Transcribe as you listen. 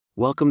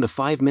Welcome to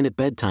 5-Minute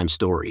Bedtime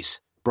Stories,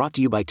 brought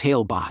to you by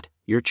Talebot,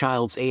 your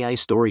child's AI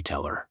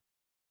storyteller.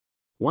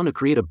 Want to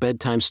create a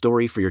bedtime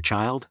story for your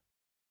child?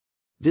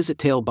 Visit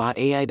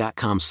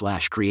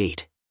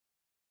talebotai.com/create.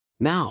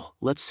 Now,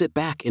 let's sit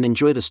back and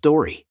enjoy the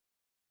story.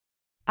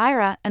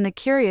 Ira and the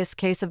Curious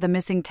Case of the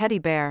Missing Teddy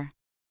Bear.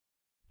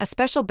 A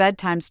special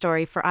bedtime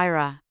story for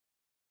Ira.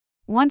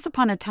 Once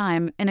upon a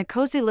time, in a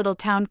cozy little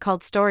town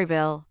called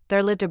Storyville,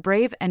 there lived a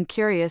brave and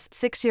curious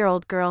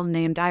 6-year-old girl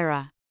named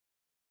Ira.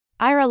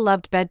 Ira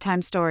loved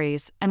bedtime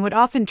stories and would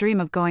often dream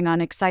of going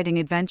on exciting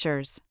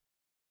adventures.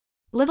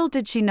 Little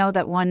did she know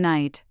that one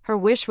night, her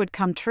wish would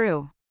come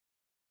true.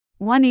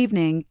 One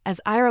evening,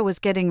 as Ira was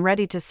getting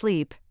ready to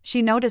sleep,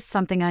 she noticed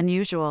something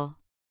unusual.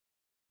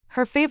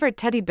 Her favorite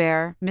teddy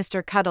bear,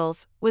 Mr.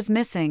 Cuddles, was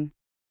missing.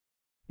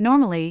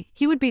 Normally,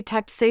 he would be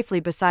tucked safely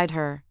beside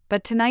her,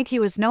 but tonight he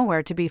was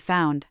nowhere to be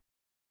found.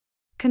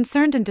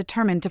 Concerned and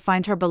determined to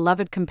find her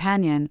beloved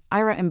companion,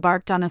 Ira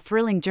embarked on a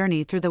thrilling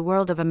journey through the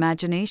world of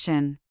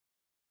imagination.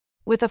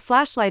 With a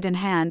flashlight in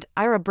hand,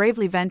 Ira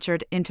bravely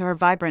ventured into her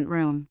vibrant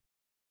room.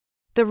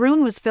 The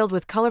room was filled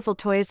with colorful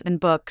toys and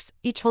books,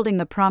 each holding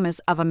the promise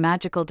of a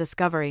magical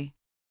discovery.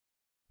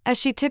 As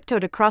she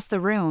tiptoed across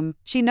the room,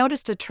 she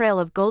noticed a trail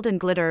of golden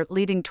glitter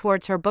leading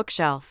towards her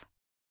bookshelf.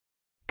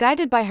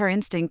 Guided by her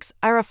instincts,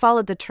 Ira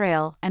followed the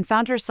trail and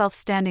found herself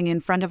standing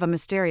in front of a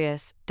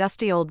mysterious,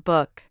 dusty old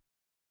book.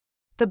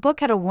 The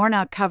book had a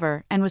worn-out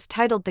cover and was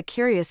titled The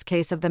Curious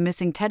Case of the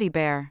Missing Teddy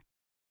Bear.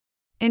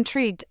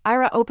 Intrigued,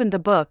 Ira opened the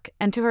book,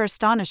 and to her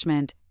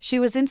astonishment, she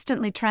was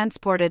instantly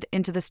transported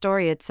into the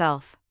story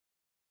itself.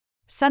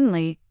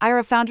 Suddenly,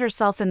 Ira found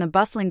herself in the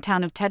bustling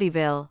town of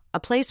Teddyville, a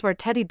place where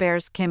teddy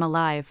bears came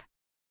alive.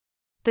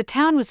 The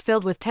town was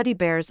filled with teddy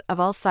bears of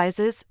all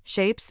sizes,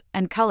 shapes,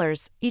 and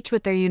colors, each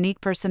with their unique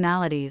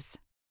personalities.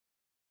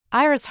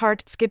 Ira's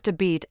heart skipped a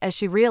beat as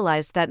she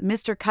realized that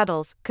Mr.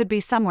 Cuddles could be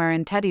somewhere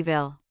in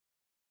Teddyville.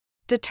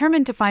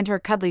 Determined to find her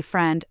cuddly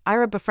friend,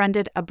 Ira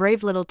befriended a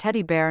brave little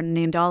teddy bear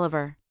named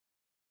Oliver.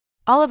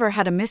 Oliver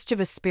had a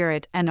mischievous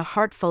spirit and a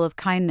heart full of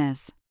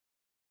kindness.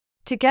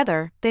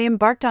 Together, they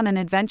embarked on an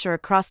adventure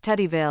across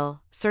Teddyville,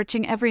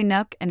 searching every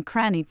nook and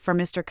cranny for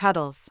Mr.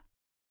 Cuddles.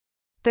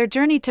 Their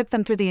journey took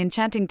them through the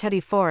enchanting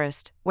Teddy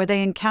Forest, where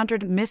they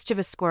encountered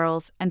mischievous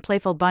squirrels and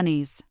playful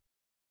bunnies.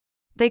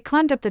 They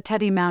climbed up the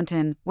Teddy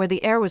Mountain, where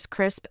the air was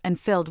crisp and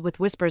filled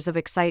with whispers of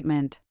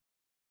excitement.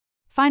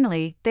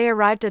 Finally, they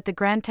arrived at the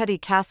Grand Teddy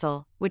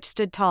Castle, which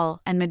stood tall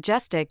and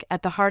majestic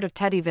at the heart of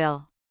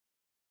Teddyville.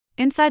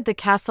 Inside the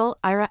castle,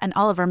 Ira and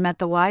Oliver met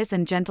the wise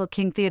and gentle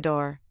King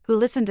Theodore, who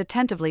listened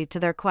attentively to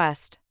their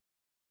quest.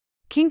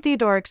 King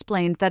Theodore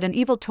explained that an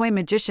evil toy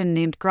magician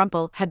named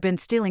Grumple had been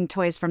stealing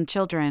toys from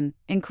children,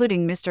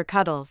 including Mr.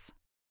 Cuddles.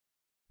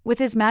 With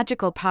his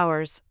magical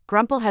powers,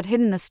 Grumple had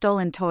hidden the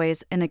stolen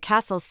toys in the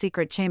castle's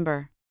secret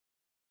chamber.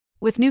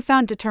 With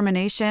newfound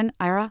determination,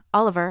 Ira,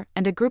 Oliver,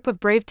 and a group of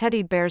brave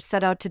teddy bears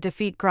set out to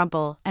defeat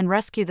Grumple and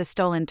rescue the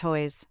stolen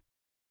toys.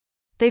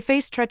 They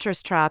faced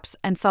treacherous traps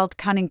and solved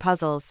cunning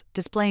puzzles,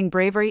 displaying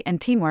bravery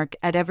and teamwork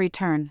at every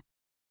turn.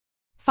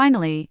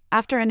 Finally,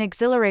 after an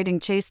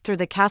exhilarating chase through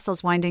the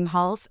castle's winding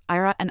halls,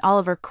 Ira and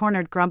Oliver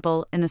cornered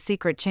Grumple in the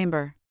secret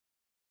chamber.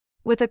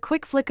 With a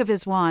quick flick of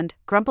his wand,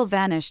 Grumple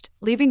vanished,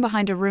 leaving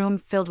behind a room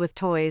filled with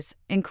toys,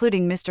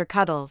 including Mr.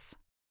 Cuddles.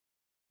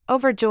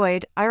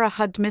 Overjoyed, Ira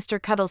hugged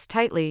Mr. Cuddles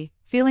tightly,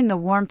 feeling the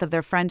warmth of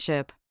their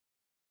friendship.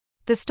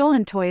 The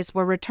stolen toys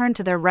were returned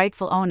to their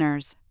rightful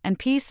owners, and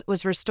peace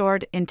was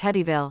restored in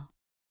Teddyville.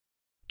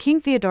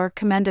 King Theodore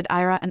commended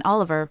Ira and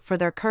Oliver for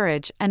their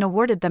courage and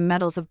awarded them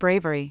medals of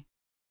bravery.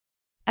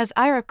 As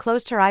Ira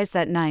closed her eyes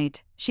that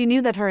night, she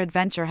knew that her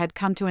adventure had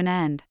come to an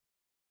end.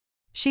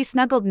 She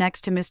snuggled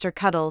next to Mr.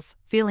 Cuddles,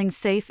 feeling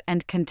safe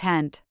and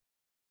content.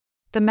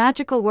 The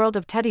magical world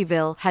of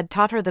Teddyville had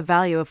taught her the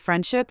value of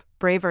friendship,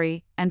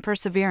 bravery, and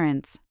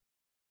perseverance.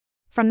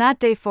 From that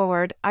day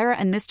forward, Ira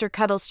and Mr.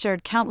 Cuddles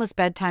shared countless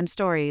bedtime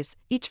stories,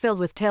 each filled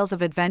with tales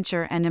of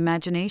adventure and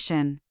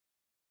imagination.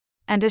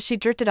 And as she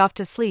drifted off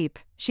to sleep,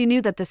 she knew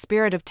that the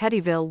spirit of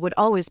Teddyville would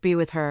always be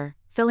with her,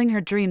 filling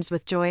her dreams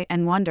with joy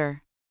and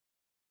wonder.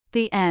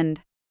 The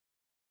end.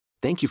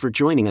 Thank you for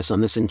joining us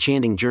on this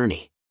enchanting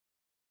journey.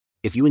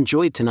 If you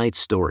enjoyed tonight's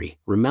story,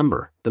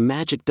 remember, the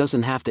magic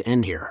doesn't have to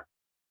end here.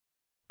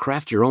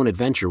 Craft your own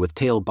adventure with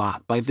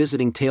Talebot by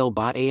visiting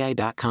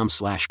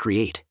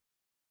talebotai.com/create.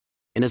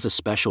 And as a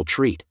special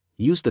treat,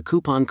 use the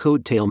coupon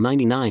code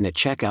TALE99 at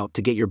checkout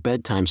to get your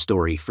bedtime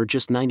story for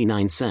just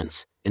 99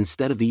 cents,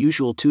 instead of the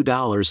usual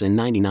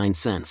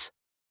 $2.99.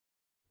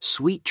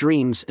 Sweet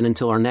dreams, and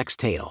until our next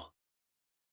tale.